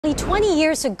20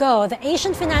 years ago, the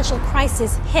Asian financial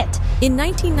crisis hit. In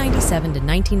 1997 to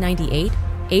 1998,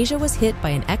 Asia was hit by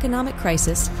an economic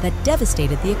crisis that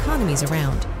devastated the economies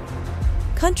around.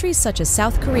 Countries such as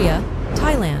South Korea,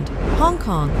 Thailand, Hong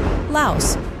Kong,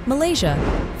 Laos, Malaysia,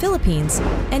 Philippines,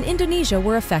 and Indonesia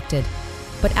were affected.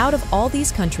 But out of all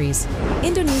these countries,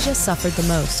 Indonesia suffered the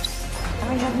most.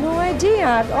 I have no idea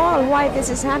at all why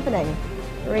this is happening,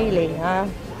 really.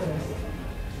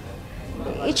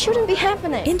 It shouldn't be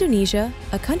happening. Indonesia,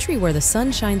 a country where the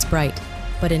sun shines bright,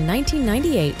 but in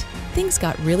 1998, things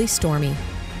got really stormy.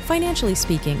 Financially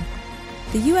speaking,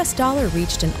 the US dollar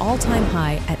reached an all-time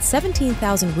high at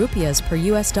 17,000 rupiahs per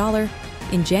US dollar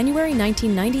in January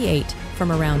 1998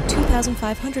 from around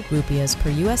 2,500 rupiahs per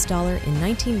US dollar in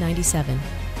 1997.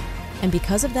 And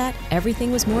because of that,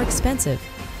 everything was more expensive,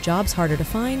 jobs harder to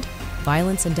find,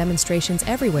 violence and demonstrations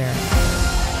everywhere.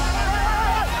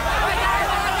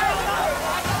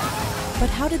 But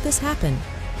how did this happen?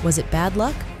 Was it bad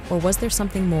luck, or was there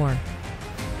something more?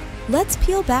 Let's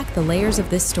peel back the layers of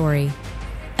this story.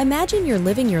 Imagine you're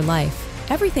living your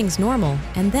life, everything's normal,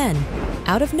 and then,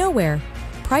 out of nowhere,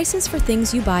 prices for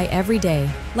things you buy every day,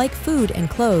 like food and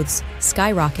clothes,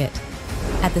 skyrocket.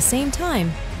 At the same time,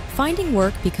 finding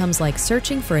work becomes like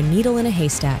searching for a needle in a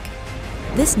haystack.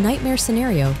 This nightmare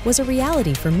scenario was a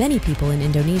reality for many people in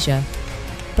Indonesia.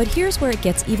 But here's where it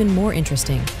gets even more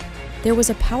interesting. There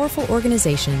was a powerful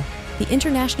organization, the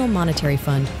International Monetary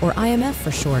Fund, or IMF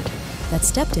for short, that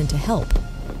stepped in to help.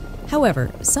 However,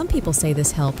 some people say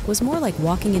this help was more like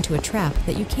walking into a trap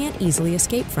that you can't easily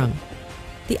escape from.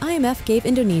 The IMF gave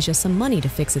Indonesia some money to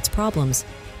fix its problems,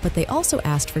 but they also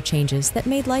asked for changes that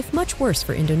made life much worse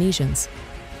for Indonesians.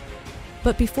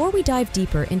 But before we dive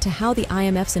deeper into how the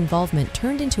IMF's involvement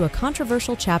turned into a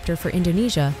controversial chapter for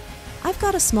Indonesia, I've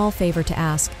got a small favor to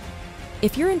ask.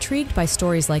 If you're intrigued by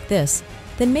stories like this,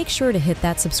 then make sure to hit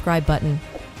that subscribe button.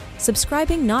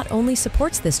 Subscribing not only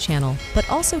supports this channel, but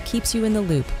also keeps you in the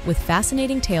loop with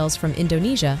fascinating tales from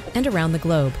Indonesia and around the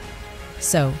globe.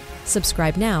 So,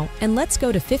 subscribe now and let's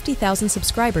go to 50,000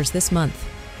 subscribers this month.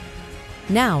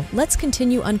 Now, let's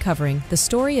continue uncovering the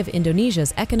story of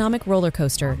Indonesia's economic roller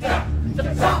coaster.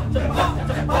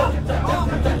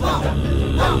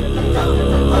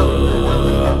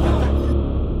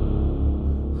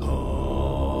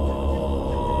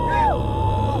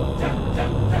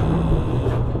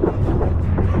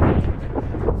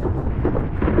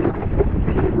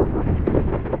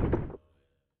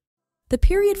 The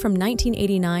period from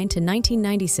 1989 to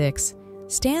 1996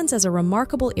 stands as a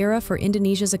remarkable era for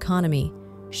Indonesia's economy,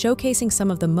 showcasing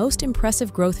some of the most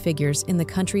impressive growth figures in the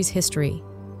country's history.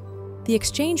 The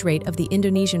exchange rate of the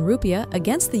Indonesian rupiah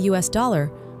against the US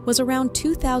dollar was around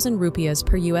 2,000 rupiahs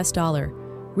per US dollar,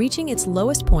 reaching its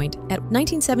lowest point at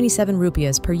 1977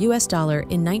 rupiahs per US dollar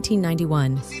in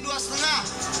 1991.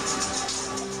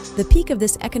 The peak of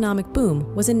this economic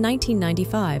boom was in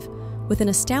 1995, with an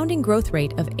astounding growth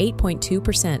rate of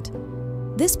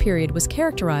 8.2%. This period was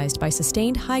characterized by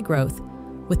sustained high growth,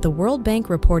 with the World Bank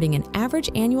reporting an average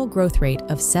annual growth rate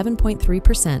of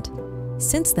 7.3%.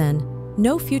 Since then,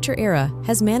 no future era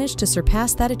has managed to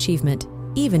surpass that achievement,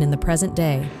 even in the present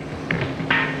day.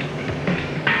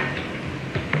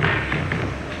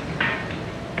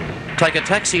 Take a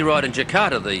taxi ride in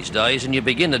Jakarta these days and you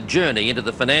begin a journey into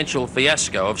the financial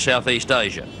fiasco of Southeast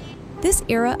Asia. This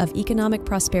era of economic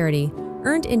prosperity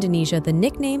earned Indonesia the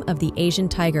nickname of the Asian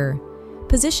Tiger,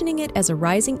 positioning it as a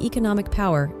rising economic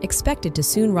power expected to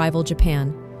soon rival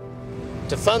Japan.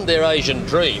 To fund their Asian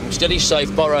dream,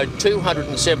 SteadySafe borrowed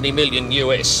 270 million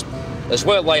US. As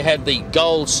well, they had the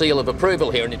gold seal of approval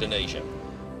here in Indonesia.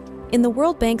 In the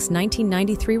World Bank's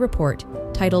 1993 report,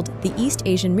 titled The East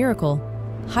Asian Miracle,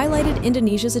 highlighted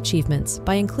Indonesia's achievements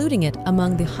by including it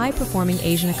among the high-performing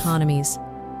Asian economies.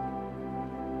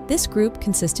 This group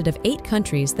consisted of 8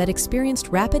 countries that experienced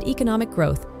rapid economic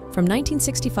growth from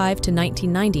 1965 to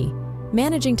 1990,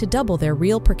 managing to double their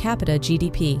real per capita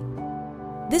GDP.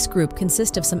 This group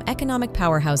consists of some economic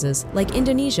powerhouses like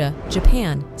Indonesia,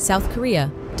 Japan, South Korea,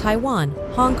 Taiwan,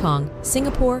 Hong Kong,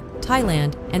 Singapore,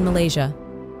 Thailand, and Malaysia.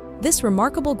 This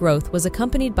remarkable growth was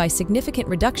accompanied by significant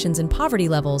reductions in poverty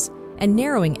levels and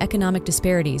narrowing economic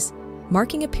disparities,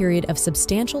 marking a period of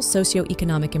substantial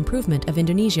socio-economic improvement of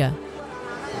Indonesia.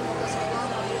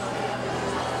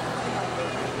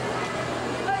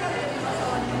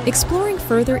 Exploring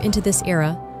further into this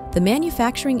era, the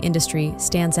manufacturing industry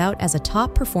stands out as a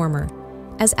top performer,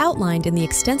 as outlined in the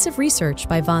extensive research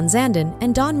by Van Zanden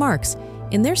and Don Marks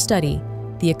in their study,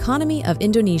 The Economy of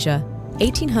Indonesia,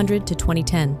 1800 to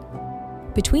 2010.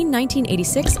 Between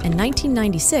 1986 and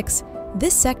 1996,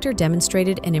 This sector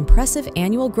demonstrated an impressive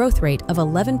annual growth rate of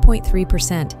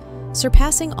 11.3%,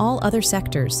 surpassing all other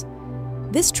sectors.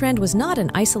 This trend was not an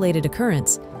isolated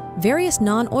occurrence. Various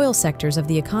non-oil sectors of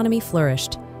the economy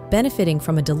flourished, benefiting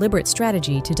from a deliberate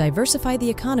strategy to diversify the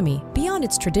economy beyond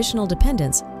its traditional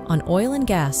dependence on oil and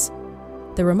gas.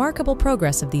 The remarkable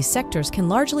progress of these sectors can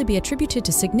largely be attributed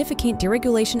to significant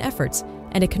deregulation efforts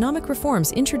and economic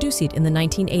reforms introduced in the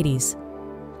 1980s.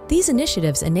 These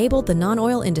initiatives enabled the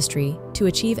non-oil industry to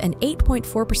achieve an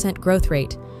 8.4% growth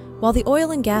rate, while the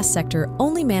oil and gas sector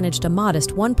only managed a modest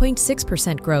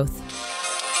 1.6% growth.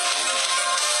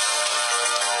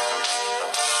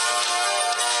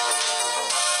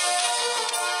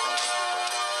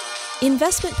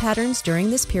 Investment patterns during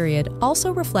this period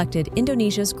also reflected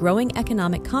Indonesia's growing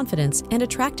economic confidence and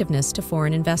attractiveness to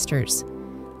foreign investors.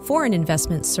 Foreign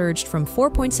investments surged from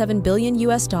 $4.7 billion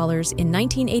in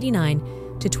 1989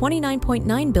 to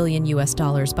 $29.9 billion by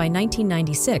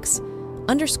 1996,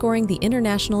 underscoring the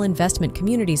international investment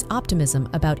community's optimism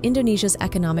about Indonesia's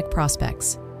economic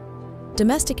prospects.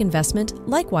 Domestic investment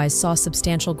likewise saw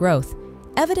substantial growth,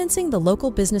 evidencing the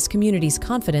local business community's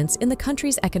confidence in the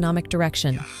country's economic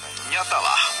direction.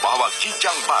 Nyatalah bahwa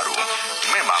Kijang baru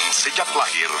memang sejak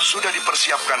lahir sudah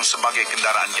dipersiapkan sebagai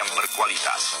kendaraan yang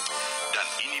berkualitas.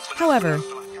 However,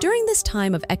 during this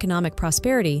time of economic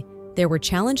prosperity, there were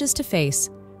challenges to face.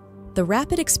 The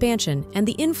rapid expansion and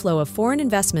the inflow of foreign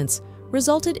investments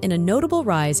resulted in a notable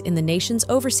rise in the nation's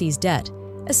overseas debt,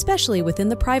 especially within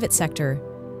the private sector.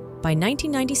 By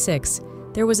 1996,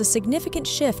 there was a significant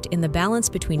shift in the balance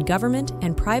between government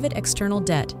and private external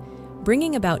debt,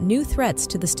 bringing about new threats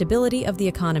to the stability of the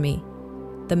economy.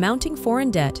 The mounting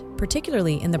foreign debt,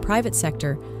 particularly in the private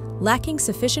sector, lacking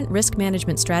sufficient risk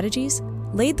management strategies,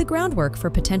 laid the groundwork for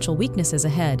potential weaknesses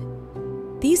ahead.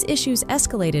 These issues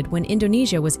escalated when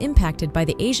Indonesia was impacted by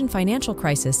the Asian financial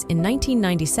crisis in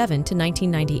 1997 to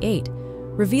 1998,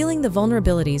 revealing the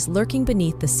vulnerabilities lurking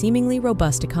beneath the seemingly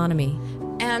robust economy.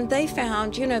 And they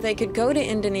found, they could go to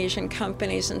Indonesian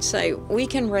companies and say, we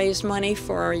can raise money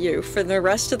for you, for the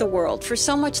rest of the world, for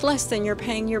so much less than you're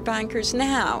paying your bankers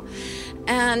now.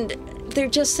 And there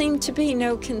just seemed to be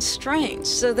no constraints.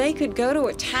 So they could go to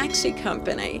a taxi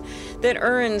company that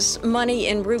earns money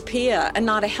in rupiah and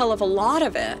not a hell of a lot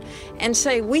of it and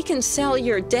say, we can sell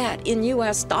your debt in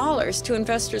US dollars to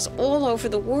investors all over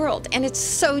the world. And it's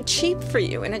so cheap for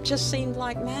you. And it just seemed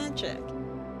like magic.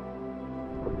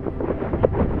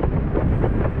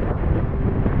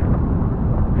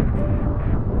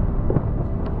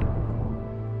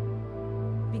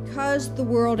 Because the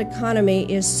world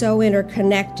economy is so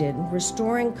interconnected,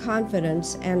 restoring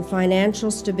confidence and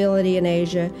financial stability in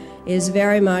Asia is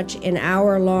very much in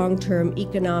our long-term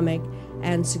economic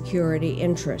and security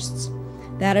interests.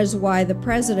 That is why the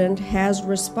President has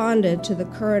responded to the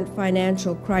current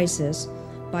financial crisis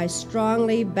by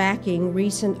strongly backing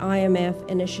recent IMF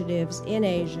initiatives in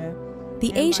Asia.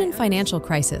 The Asian financial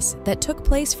crisis that took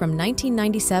place from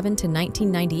 1997 to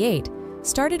 1998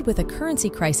 started with a currency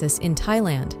crisis in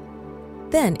Thailand.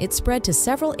 Then it spread to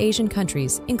several Asian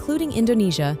countries, including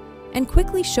Indonesia, and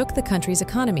quickly shook the country's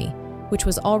economy, which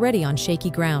was already on shaky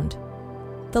ground.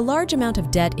 The large amount of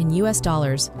debt in US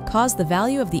dollars caused the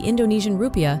value of the Indonesian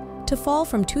rupiah to fall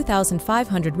from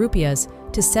 2,500 rupiahs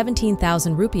to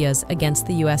 17,000 rupiahs against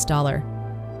the US dollar.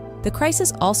 The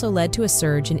crisis also led to a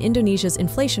surge in Indonesia's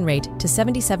inflation rate to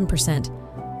 77%,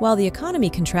 while the economy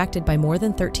contracted by more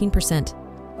than 13%.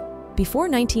 Before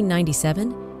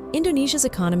 1997, Indonesia's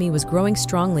economy was growing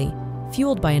strongly,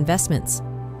 fueled by investments.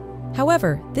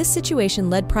 However, this situation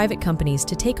led private companies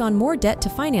to take on more debt to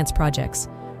finance projects,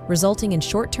 resulting in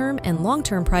short-term and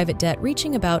long-term private debt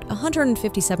reaching about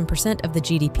 157% of the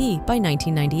GDP by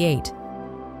 1998.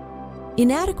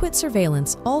 Inadequate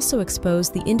surveillance also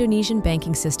exposed the Indonesian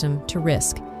banking system to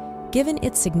risk, given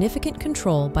its significant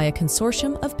control by a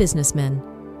consortium of businessmen.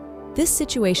 This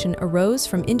situation arose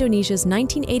from Indonesia's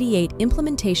 1988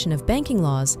 implementation of banking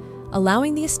laws,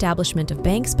 allowing the establishment of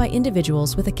banks by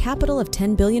individuals with a capital of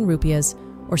 10 billion rupiahs,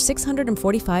 or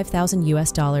 645,000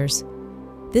 US dollars.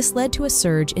 This led to a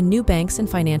surge in new banks and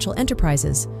financial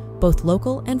enterprises, both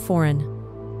local and foreign.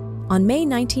 On May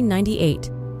 1998,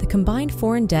 the combined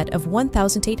foreign debt of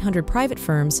 1,800 private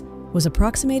firms was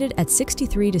approximated at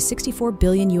 63 to 64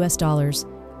 billion US dollars,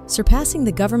 surpassing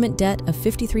the government debt of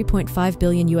 53.5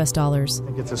 billion US dollars. I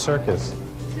think it's a circus.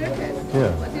 Circus?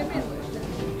 Yeah. What do you mean?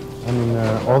 I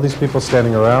mean, all these people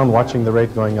standing around, watching the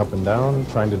rate going up and down,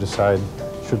 trying to decide,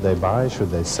 should they buy,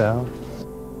 should they sell?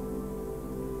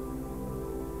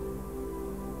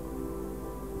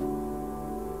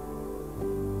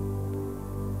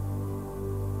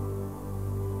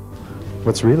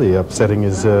 What's really upsetting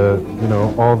is, you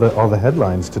know, all the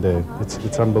headlines today.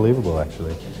 It's unbelievable,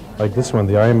 actually. Like this one,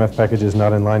 the IMF package is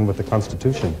not in line with the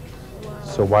Constitution.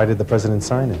 So why did the president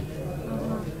sign it?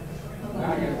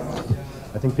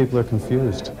 I think people are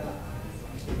confused.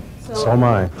 So am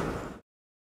I.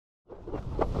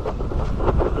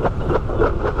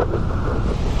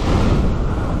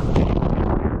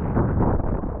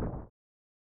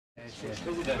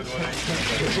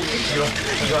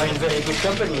 You are in very good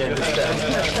company, I understand.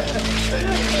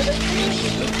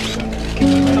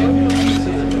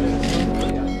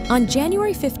 On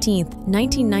January 15,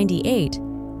 1998,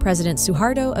 President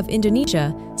Suharto of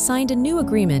Indonesia signed a new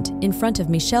agreement in front of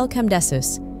Michel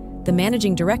Kamdesus, the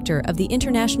managing director of the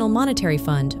International Monetary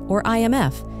Fund, or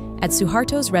IMF, at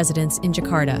Suharto's residence in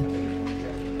Jakarta.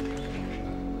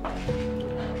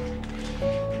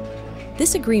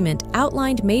 This agreement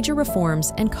outlined major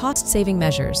reforms and cost-saving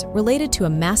measures related to a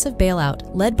massive bailout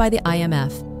led by the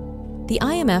IMF. The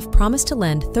IMF promised to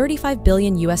lend $35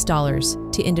 billion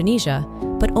to Indonesia,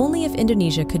 but only if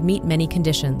Indonesia could meet many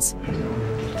conditions.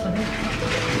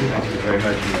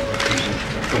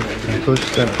 Push.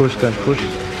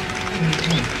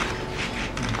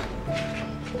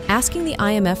 Asking the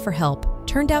IMF for help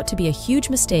turned out to be a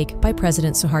huge mistake by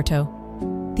President Suharto.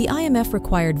 The IMF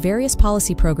required various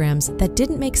policy programs that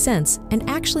didn't make sense and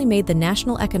actually made the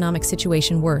national economic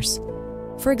situation worse.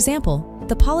 For example,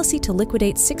 the policy to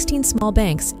liquidate 16 small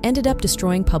banks ended up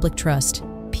destroying public trust.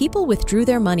 People withdrew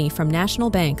their money from national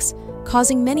banks,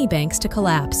 causing many banks to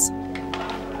collapse.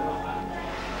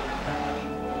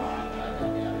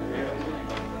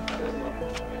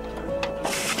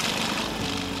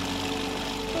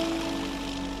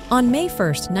 On May 1,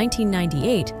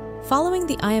 1998, following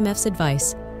the IMF's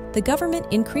advice, the government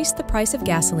increased the price of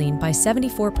gasoline by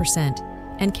 74%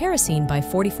 and kerosene by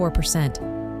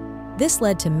 44%. This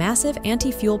led to massive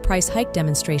anti-fuel price hike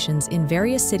demonstrations in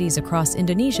various cities across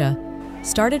Indonesia,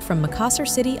 started from Makassar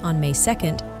City on May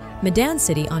 2nd, Medan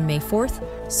City on May 4th,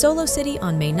 Solo City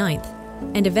on May 9th,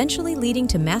 and eventually leading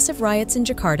to massive riots in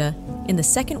Jakarta in the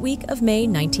second week of May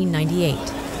 1998.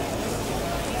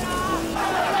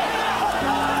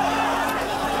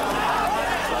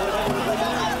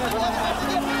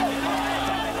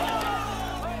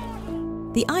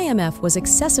 The IMF was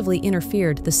excessively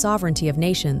interfered the sovereignty of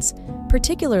nations,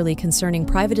 particularly concerning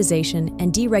privatization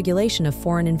and deregulation of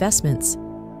foreign investments.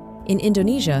 In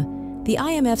Indonesia, the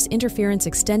IMF's interference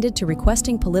extended to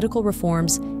requesting political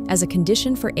reforms as a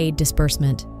condition for aid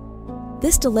disbursement.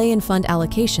 This delay in fund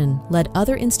allocation led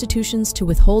other institutions to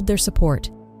withhold their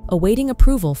support, awaiting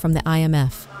approval from the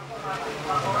IMF.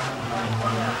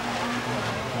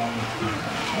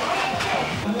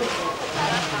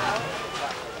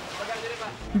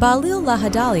 Bahlil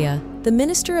Lahadalia, the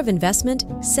Minister of Investment,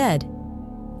 said,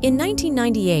 "In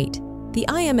 1998, the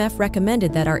IMF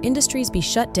recommended that our industries be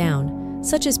shut down,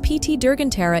 such as PT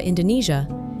Dirgantara Indonesia,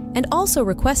 and also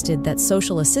requested that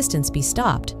social assistance be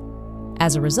stopped.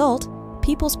 As a result,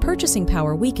 people's purchasing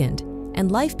power weakened, and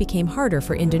life became harder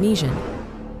for Indonesian.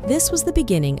 This was the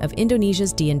beginning of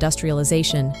Indonesia's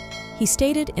deindustrialization," he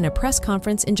stated in a press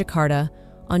conference in Jakarta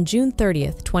on June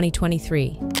 30,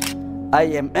 2023.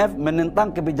 IMF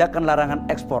menentang kebijakan larangan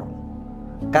ekspor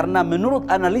karena menurut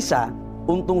analisa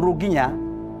untung ruginya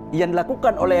yang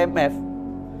dilakukan oleh IMF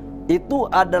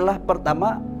itu adalah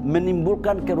pertama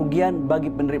menimbulkan kerugian bagi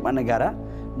penerimaan negara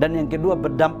dan yang kedua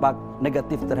berdampak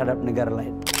negatif terhadap negara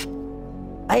lain.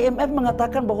 IMF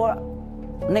mengatakan bahwa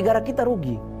negara kita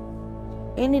rugi.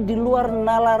 Ini di luar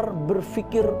nalar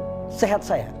berpikir sehat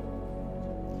saya.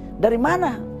 Dari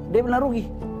mana dia bilang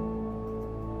rugi?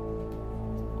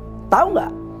 Tahu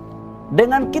nggak?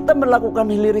 Dengan kita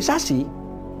melakukan hilirisasi,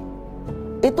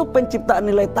 itu penciptaan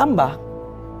nilai tambah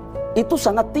itu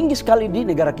sangat tinggi sekali di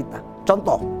negara kita.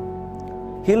 Contoh,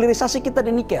 hilirisasi kita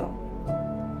di nikel.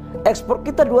 Ekspor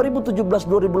kita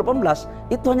 2017-2018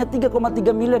 itu hanya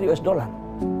 3,3 miliar US dollar.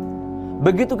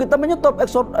 Begitu kita menyetop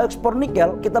ekspor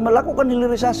nikel, kita melakukan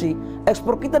hilirisasi,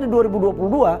 ekspor kita di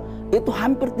 2022 itu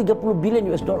hampir 30 bilion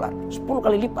US dollar, 10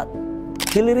 kali lipat.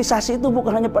 Hilirisasi itu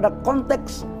bukan hanya pada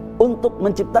konteks untuk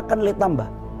menciptakan nilai tambah,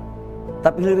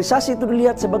 tapi hilirisasi itu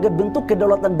dilihat sebagai bentuk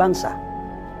kedaulatan bangsa.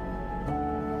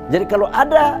 Jadi kalau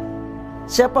ada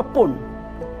siapapun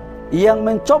yang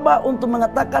mencoba untuk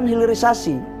mengatakan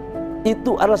hilirisasi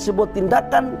itu adalah sebuah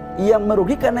tindakan yang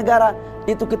merugikan negara,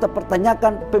 itu kita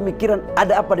pertanyakan pemikiran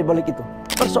ada apa di balik itu.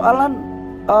 Persoalan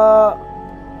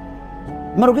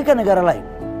merugikan negara lain,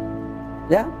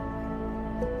 ya.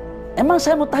 Emang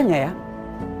saya mau tanya ya,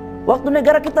 waktu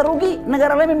negara kita rugi,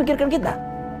 negara lain memikirkan kita.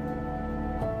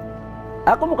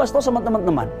 Aku mau kasih tahu sama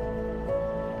teman-teman,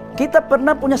 kita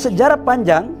pernah punya sejarah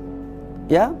panjang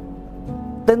ya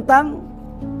tentang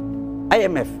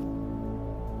IMF.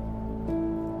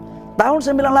 Tahun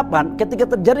 98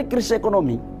 ketika terjadi krisis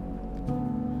ekonomi,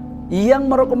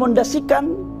 yang merekomendasikan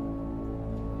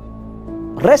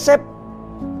resep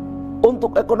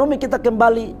untuk ekonomi kita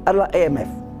kembali adalah IMF.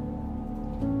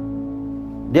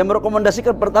 Dia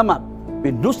merekomendasikan pertama,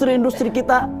 industri-industri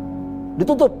kita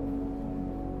ditutup.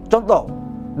 Contoh,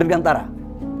 Dirgantara.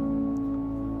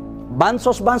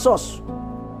 Bansos-bansos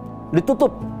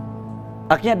ditutup.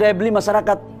 Akhirnya daya beli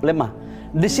masyarakat lemah.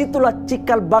 Disitulah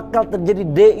cikal bakal terjadi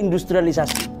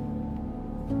deindustrialisasi.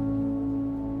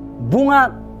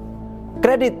 Bunga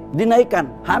kredit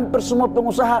dinaikkan, hampir semua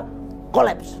pengusaha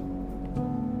kolaps.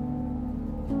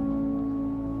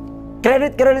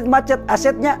 Kredit-kredit macet,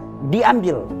 asetnya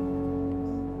diambil.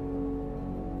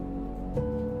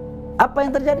 Apa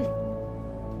yang terjadi?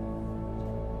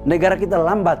 Negara kita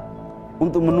lambat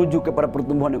untuk menuju kepada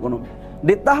pertumbuhan ekonomi.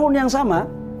 Di tahun yang sama,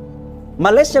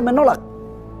 Malaysia menolak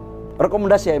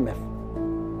rekomendasi IMF.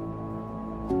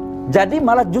 Jadi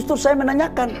malah justru saya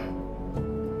menanyakan,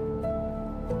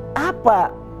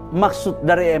 apa maksud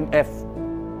dari IMF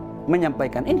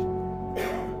menyampaikan ini?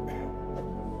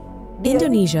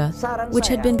 Indonesia, which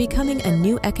had been becoming a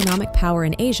new economic power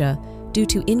in Asia due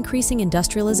to increasing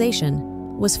industrialization,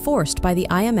 was forced by the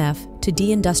IMF to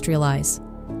deindustrialize.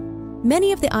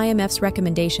 Many of the IMF's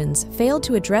recommendations failed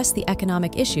to address the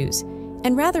economic issues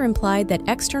and rather implied that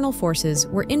external forces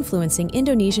were influencing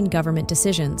Indonesian government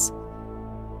decisions.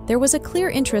 There was a clear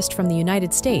interest from the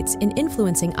United States in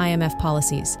influencing IMF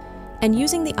policies and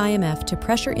using the IMF to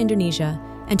pressure Indonesia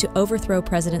and to overthrow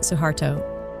President Suharto.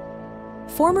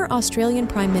 Former Australian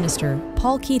Prime Minister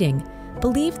Paul Keating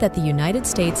believed that the United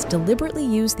States deliberately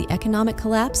used the economic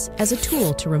collapse as a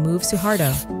tool to remove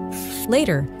Suharto.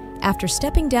 Later, after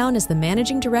stepping down as the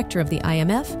managing director of the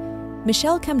IMF,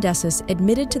 Michel Camdesis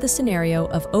admitted to the scenario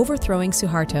of overthrowing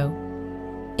Suharto.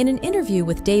 In an interview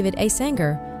with David A.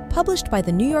 Sanger, published by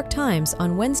the New York Times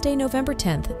on Wednesday, November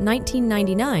 10,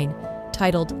 1999,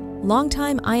 titled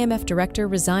 "Longtime IMF Director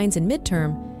Resigns in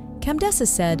Midterm," Camdesis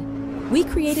said, "We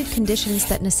created conditions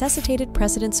that necessitated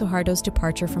President Suharto's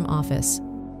departure from office."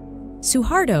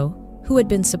 Suharto, who had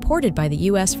been supported by the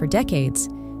U.S. for decades,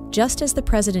 just as the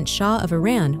President Shah of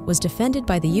Iran was defended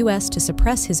by the U.S. to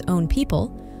suppress his own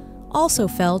people, also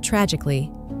fell tragically.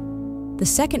 The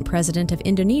second president of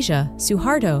Indonesia,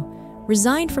 Suharto,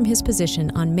 resigned from his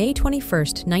position on May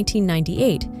 21,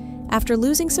 1998, after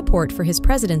losing support for his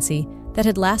presidency that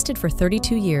had lasted for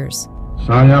 32 years.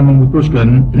 Saya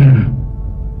memutuskan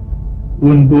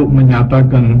untuk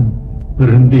menyatakan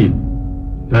berhenti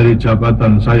dari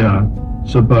jabatan saya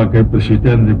sebagai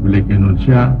Presiden Republik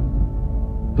Indonesia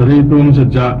terhitung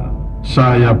sejak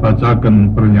saya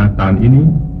bacakan pernyataan ini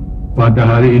pada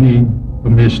hari ini,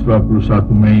 Kamis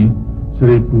 21 Mei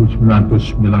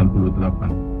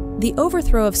 1998. The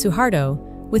overthrow of Suharto,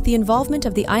 with the involvement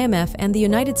of the IMF and the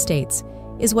United States,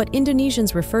 is what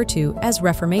Indonesians refer to as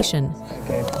reformation.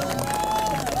 Okay.